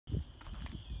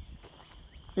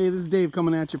Hey, this is Dave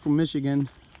coming at you from Michigan.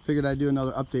 Figured I'd do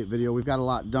another update video. We've got a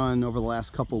lot done over the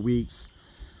last couple weeks.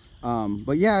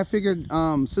 But yeah, I figured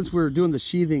since we're doing the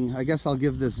sheathing, I guess I'll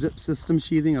give this zip system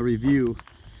sheathing a review.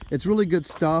 It's really good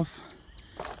stuff.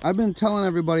 I've been telling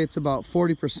everybody it's about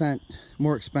 40%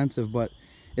 more expensive, but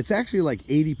it's actually like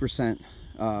 80%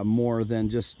 more than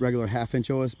just regular 1/2 inch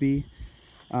OSB.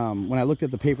 When I looked at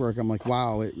the paperwork, I'm like,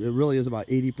 wow, it really is about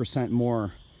 80%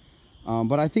 more.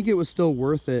 But I think it was still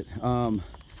worth it.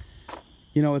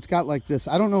 You know, it's got like this,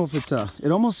 I don't know if it's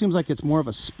it almost seems like it's more of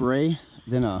a spray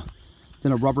than a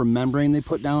rubber membrane they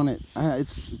put down.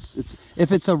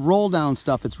 If it's a roll down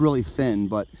stuff, it's really thin,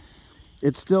 but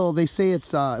it's still, they say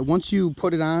it's once you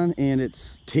put it on and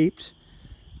it's taped,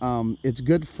 it's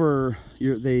good for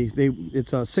your,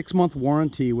 it's a 6-month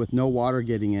warranty with no water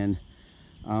getting in.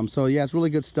 So yeah, it's really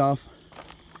good stuff.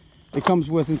 It comes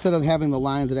with, instead of having the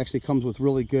lines, it actually comes with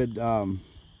really good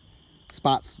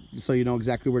spots so you know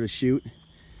exactly where to shoot.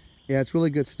 Yeah, it's really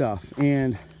good stuff.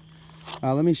 And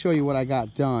let me show you what I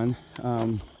got done.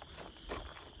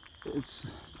 It's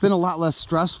been a lot less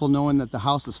stressful knowing that the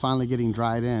house is finally getting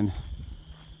dried in,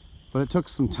 but it took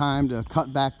some time to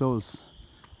cut back those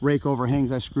rake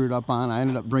overhangs I screwed up on. I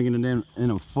ended up bringing it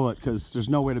in a foot because there's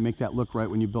no way to make that look right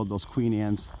when you build those Queen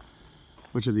Anne's,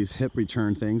 which are these hip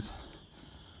return things.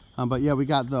 But yeah, we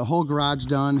got the whole garage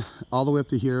done all the way up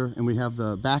to here, and we have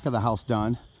the back of the house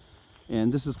done.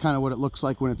 And this is kind of what it looks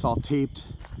like when it's all taped.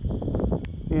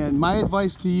 And my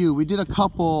advice to you, we did a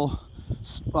couple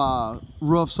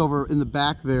roofs over in the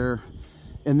back there,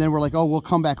 and then we're like, oh, we'll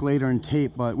come back later and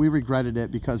tape, but we regretted it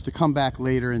because to come back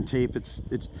later and tape,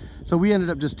 so we ended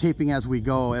up just taping as we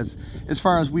go. As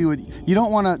far as we would, you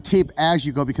don't want to tape as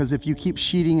you go, because if you keep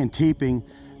sheeting and taping,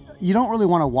 you don't really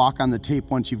want to walk on the tape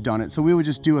once you've done it. So we would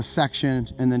just do a section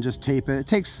and then just tape it. It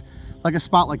takes, like a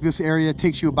spot like this area, it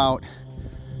takes you about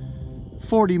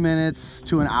 40 minutes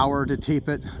to an hour to tape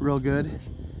it real good.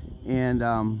 And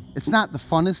it's not the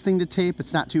funnest thing to tape.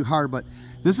 It's not too hard, but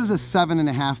this is a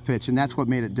 7.5 pitch, and that's what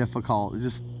made it difficult.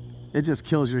 It just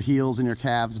kills your heels and your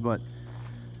calves. But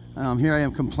here I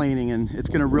am complaining, and it's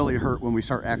gonna really hurt when we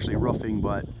start actually roofing.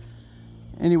 But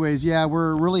anyways, yeah,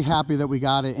 we're really happy that we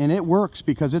got it, and it works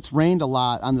because it's rained a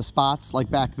lot on the spots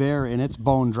like back there, and it's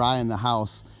bone dry in the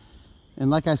house. And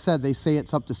like I said, they say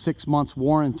it's up to 6 months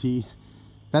warranty.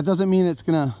 That doesn't mean it's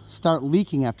gonna start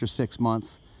leaking after 6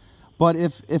 months. But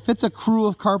if it's a crew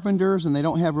of carpenters and they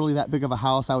don't have really that big of a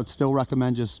house, I would still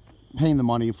recommend just paying the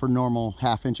money for normal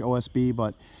 1/2 inch OSB.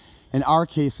 But in our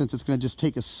case, since it's gonna just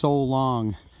take us so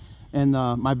long, and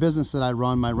my business that I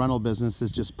run, my rental business,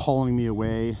 is just pulling me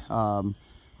away.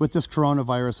 With this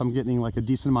coronavirus, I'm getting like a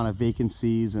decent amount of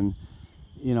vacancies, and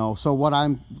you know, so what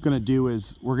I'm gonna do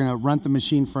is we're gonna rent the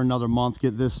machine for another month,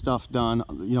 get this stuff done,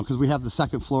 you know, because we have the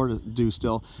 2nd floor to do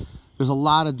still. There's a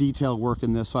lot of detail work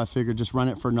in this, so I figured just run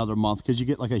it for another month, because you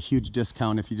get like a huge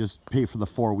discount if you just pay for the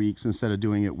 4 weeks instead of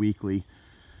doing it weekly.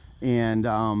 And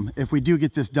if we do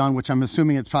get this done, which I'm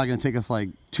assuming it's probably gonna take us like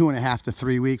 2.5 to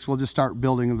 3 weeks, we'll just start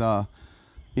building the,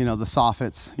 you know, the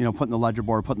soffits, you know, putting the ledger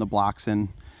board, putting the blocks in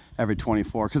every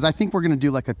 24, because I think we're going to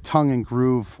do like a tongue and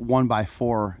groove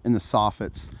 1x4 in the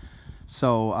soffits.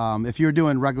 So if you're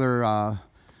doing regular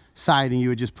siding, you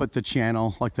would just put the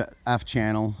channel, like the F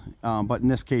channel, but in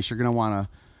this case you're going to want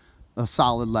a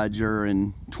solid ledger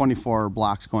and 24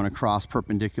 blocks going across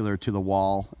perpendicular to the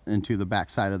wall and to the back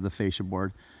side of the fascia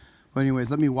board. But anyways,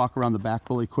 let me walk around the back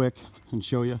really quick and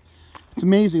show you. It's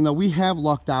amazing though, we have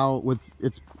lucked out with,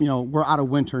 it's, you know, we're out of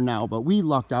winter now, but we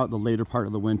lucked out the later part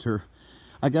of the winter.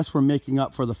 I guess we're making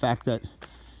up for the fact that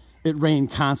it rained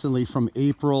constantly from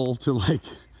April to like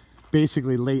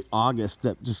basically late August.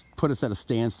 That just put us at a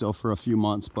standstill for a few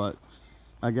months. But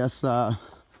I guess the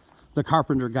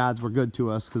carpenter gods were good to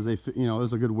us, because they, you know, it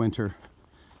was a good winter.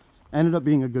 Ended up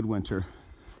being a good winter.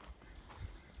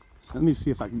 Let me see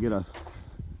if I can get a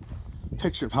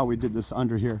picture of how we did this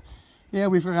under here. Yeah,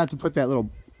 we forgot to put that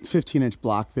little 15-inch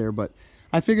block there, but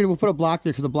I figured we'll put a block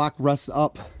there because the block rests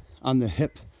up on the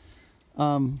hip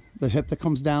that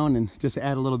comes down, and just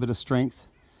add a little bit of strength.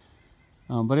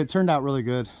 But it turned out really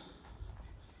good.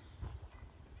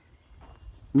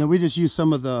 And then we just used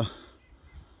some of the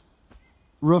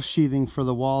roof sheathing for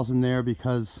the walls in there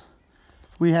because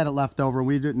we had it left over.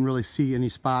 We didn't really see any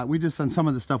spot. We just, on some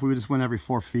of the stuff, we just went every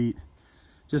 4 feet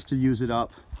just to use it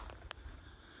up.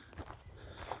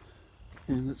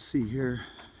 And let's see here.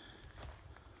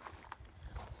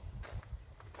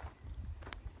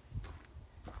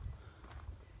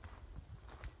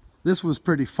 This was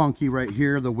pretty funky right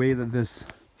here, the way that this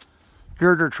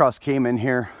girder truss came in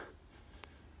here.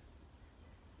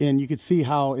 And you could see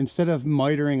how instead of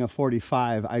mitering a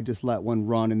 45, I just let one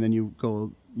run, and then you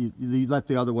go you let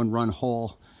the other one run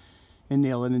whole and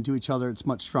nail it into each other. It's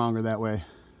much stronger that way.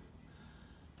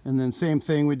 And then same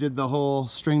thing, we did the whole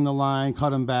string the line,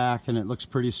 cut them back, and it looks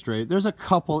pretty straight. There's a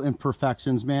couple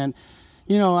imperfections, man.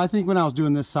 You know, I think when I was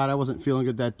doing this side, I wasn't feeling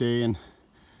good that day, and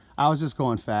I was just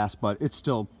going fast, but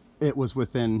it was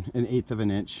within 1/8 of an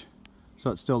inch.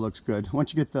 So it still looks good.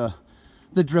 Once you get the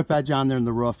drip edge on there in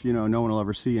the roof, you know, no one will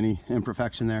ever see any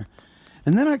imperfection there.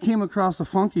 And then I came across a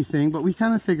funky thing, but we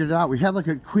kind of figured it out. We had like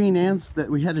a Queen Anne's that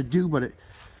we had to do, but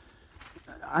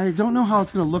I don't know how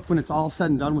it's going to look when it's all said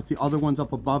and done with the other ones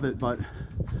up above it, but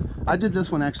I did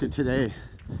this one actually today.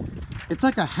 It's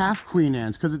like a half Queen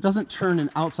Anne's because it doesn't turn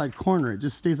an outside corner. It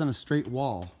just stays on a straight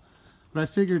wall. But I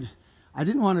figured I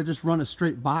didn't want to just run a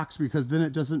straight box because then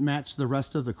it doesn't match the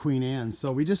rest of the Queen Anne.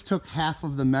 So we just took half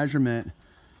of the measurement,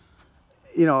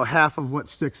 you know, half of what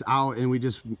sticks out, and we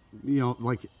just, you know,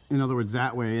 like in other words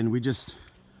that way, and we just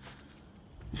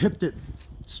hipped it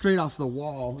straight off the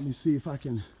wall. Let me see if I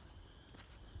can.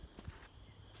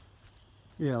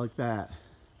 Yeah, like that.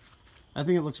 I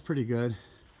think it looks pretty good.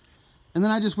 And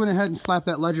then I just went ahead and slapped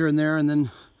that ledger in there, and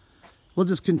then we'll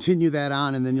just continue that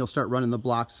on, and then you'll start running the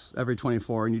blocks every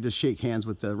 24, and you just shake hands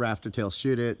with the rafter tail,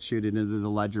 shoot it into the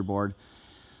ledger board.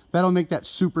 That'll make that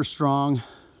super strong.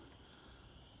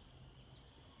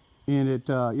 And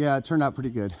yeah, it turned out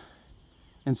pretty good.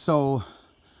 And so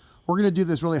we're gonna do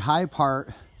this really high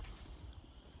part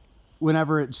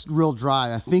whenever it's real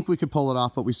dry. I think we could pull it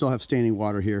off, but we still have standing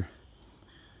water here.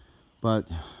 But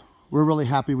we're really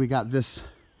happy we got this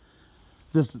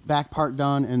back part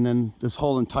done, and then this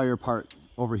whole entire part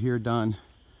over here done.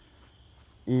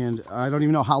 And I don't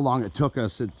even know how long it took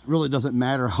us. It really doesn't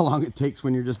matter how long it takes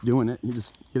when you're just doing it. You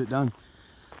just get it done.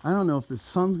 I don't know if the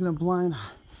sun's gonna blind.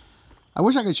 I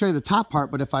wish I could show you the top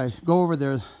part, but if I go over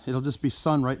there, it'll just be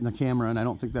sun right in the camera, and I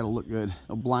don't think that'll look good.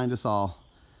 It'll blind us all.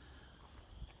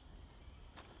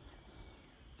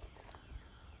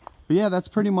 But yeah, that's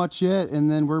pretty much it. And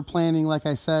then we're planning, like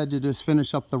I said, to just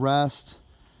finish up the rest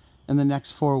in the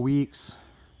next 4 weeks.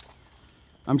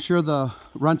 I'm sure the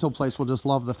rental place will just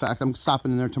love the fact I'm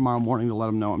stopping in there tomorrow morning to let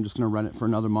them know I'm just going to rent it for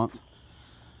another month.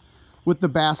 With the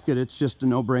basket, it's just a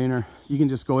no-brainer. You can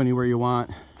just go anywhere you want.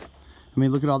 I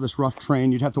mean, look at all this rough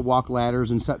terrain. You'd have to walk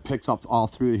ladders and set picks up all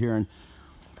through here. And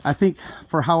I think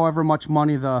for however much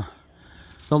money the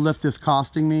lift is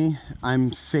costing me,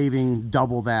 I'm saving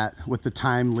double that with the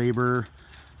time, labor.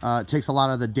 It takes a lot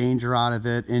of the danger out of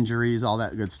it, injuries, all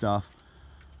that good stuff.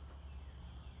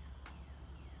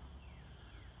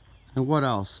 And what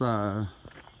else?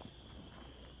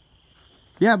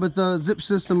 Yeah, but the zip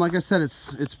system, like I said,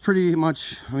 it's pretty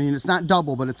much, I mean, it's not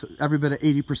double, but it's every bit of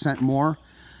 80% more.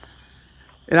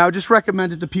 And I would just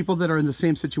recommend it to people that are in the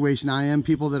same situation I am,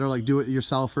 people that are like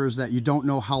do-it-yourselfers, that you don't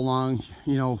know how long,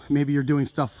 you know, maybe you're doing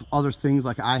stuff, other things,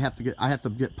 like I have to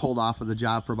get pulled off of the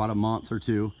job for about a month or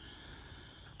two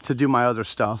to do my other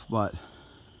stuff. But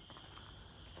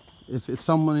if it's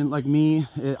someone like me,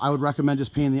 I would recommend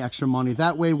just paying the extra money.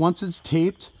 That way, once it's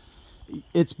taped,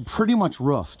 it's pretty much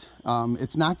roofed.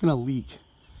 It's not gonna leak.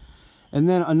 And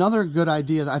then another good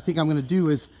idea that I think I'm gonna do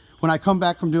is, when I come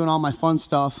back from doing all my fun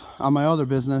stuff on my other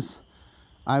business,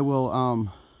 I will,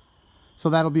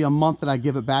 so that'll be a month that I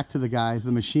give it back to the guys,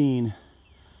 the machine.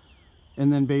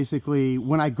 And then basically,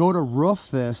 when I go to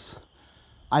roof this,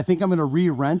 I think I'm gonna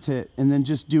re-rent it and then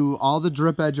just do all the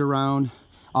drip edge around,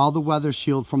 all the weather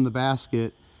shield from the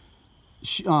basket,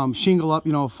 shingle up,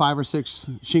 you know, 5 or 6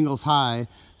 shingles high,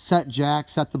 set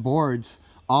jacks, set the boards,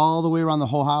 all the way around the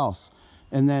whole house.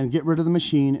 And then get rid of the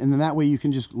machine, and then that way you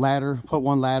can just put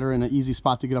one ladder in an easy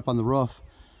spot to get up on the roof,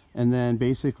 and then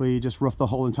basically just roof the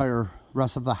whole entire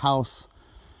rest of the house.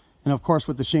 And of course,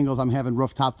 with the shingles, I'm having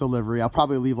rooftop delivery. I'll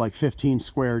probably leave like 15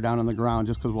 square down on the ground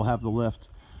just because we'll have the lift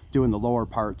doing the lower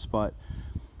parts, but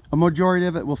a majority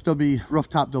of it will still be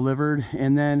rooftop delivered.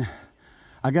 And then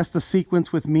I guess the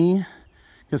sequence with me,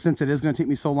 because since it is going to take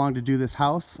me so long to do this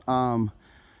house,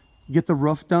 get the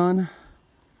roof done,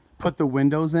 put the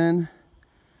windows in,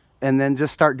 and then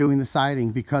just start doing the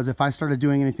siding. Because if I started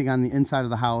doing anything on the inside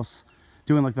of the house,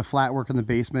 doing like the flat work in the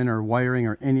basement or wiring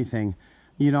or anything,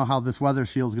 you know how this weather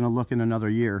shield is going to look in another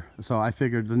year. So I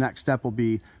figured the next step will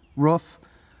be roof,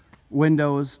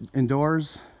 windows, and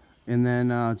doors, and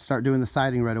then start doing the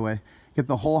siding right away. Get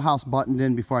the whole house buttoned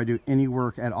in before I do any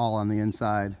work at all on the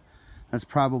inside. That's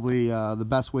probably the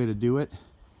best way to do it.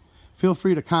 Feel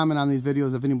free to comment on these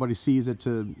videos if anybody sees it,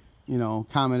 to, you know,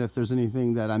 comment if there's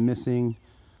anything that I'm missing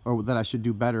or that I should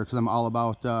do better, because I'm all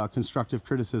about constructive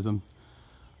criticism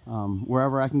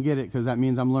wherever I can get it, because that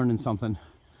means I'm learning something,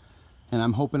 and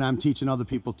I'm hoping I'm teaching other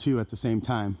people too at the same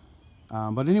time.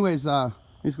 But anyways,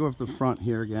 let's go over to the front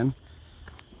here again.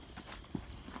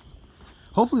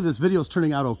 Hopefully this video is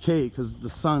turning out okay because the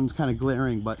sun's kind of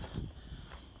glaring, but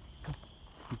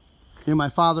you know, my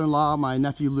father-in-law, my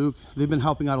nephew Luke, they've been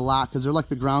helping out a lot because they're like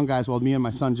the ground guys while me and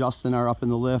my son Justin are up in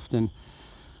the lift, and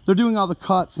they're doing all the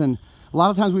cuts. And a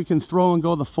lot of times we can throw and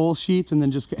go the full sheets and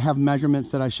then just have measurements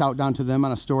that I shout down to them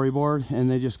on a storyboard, and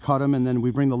they just cut them, and then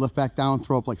we bring the lift back down,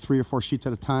 throw up like 3 or 4 sheets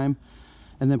at a time,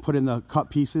 and then put in the cut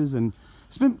pieces. And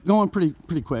it's been going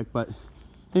pretty quick. But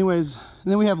anyways,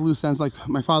 and then we have loose ends. Like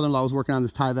my father-in-law was working on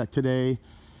this Tyvek today,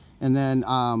 and then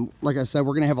like I said,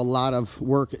 we're gonna have a lot of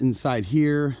work inside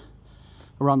here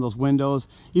around those windows.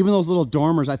 Even those little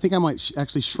dormers, I think I might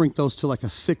actually shrink those to like a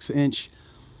 6-inch,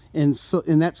 and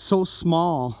that's so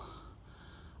small.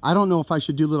 I don't know if I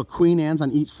should do little queen ands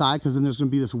on each side because then there's going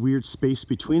to be this weird space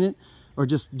between it, or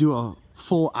just do a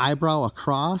full eyebrow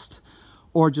across,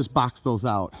 or just box those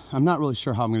out. I'm not really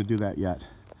sure how I'm going to do that yet.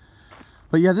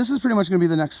 But yeah, this is pretty much going to be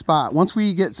the next spot. Once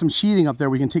we get some sheeting up there,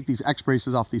 we can take these X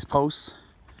braces off these posts,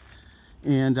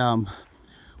 and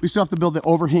we still have to build the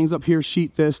overhangs up here,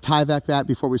 sheet this, Tyvek that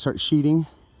before we start sheeting.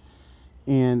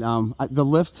 And the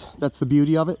lift, that's the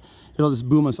beauty of it. It'll just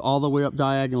boom us all the way up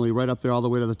diagonally, right up there, all the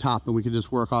way to the top, and we can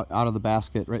just work out of the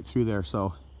basket right through there.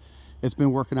 So it's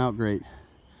been working out great.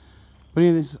 But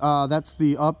anyways, that's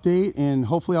the update, and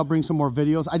hopefully I'll bring some more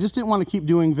videos. I just didn't want to keep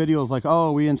doing videos like,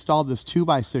 oh, we installed this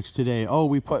 2x6 today. Oh,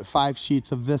 we put 5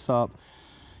 sheets of this up.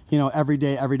 You know, every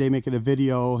day making a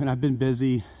video, and I've been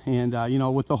busy, and you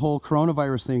know, with the whole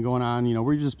coronavirus thing going on, you know,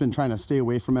 we've just been trying to stay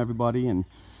away from everybody, and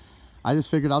I just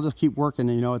figured I'll just keep working.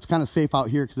 And you know, it's kind of safe out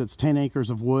here because it's 10 acres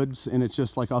of woods, and it's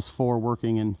just like us 4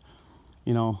 working, and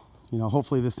you know,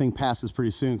 hopefully this thing passes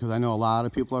pretty soon because I know a lot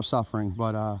of people are suffering.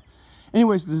 But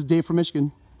anyways, this is Dave from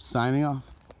Michigan signing off.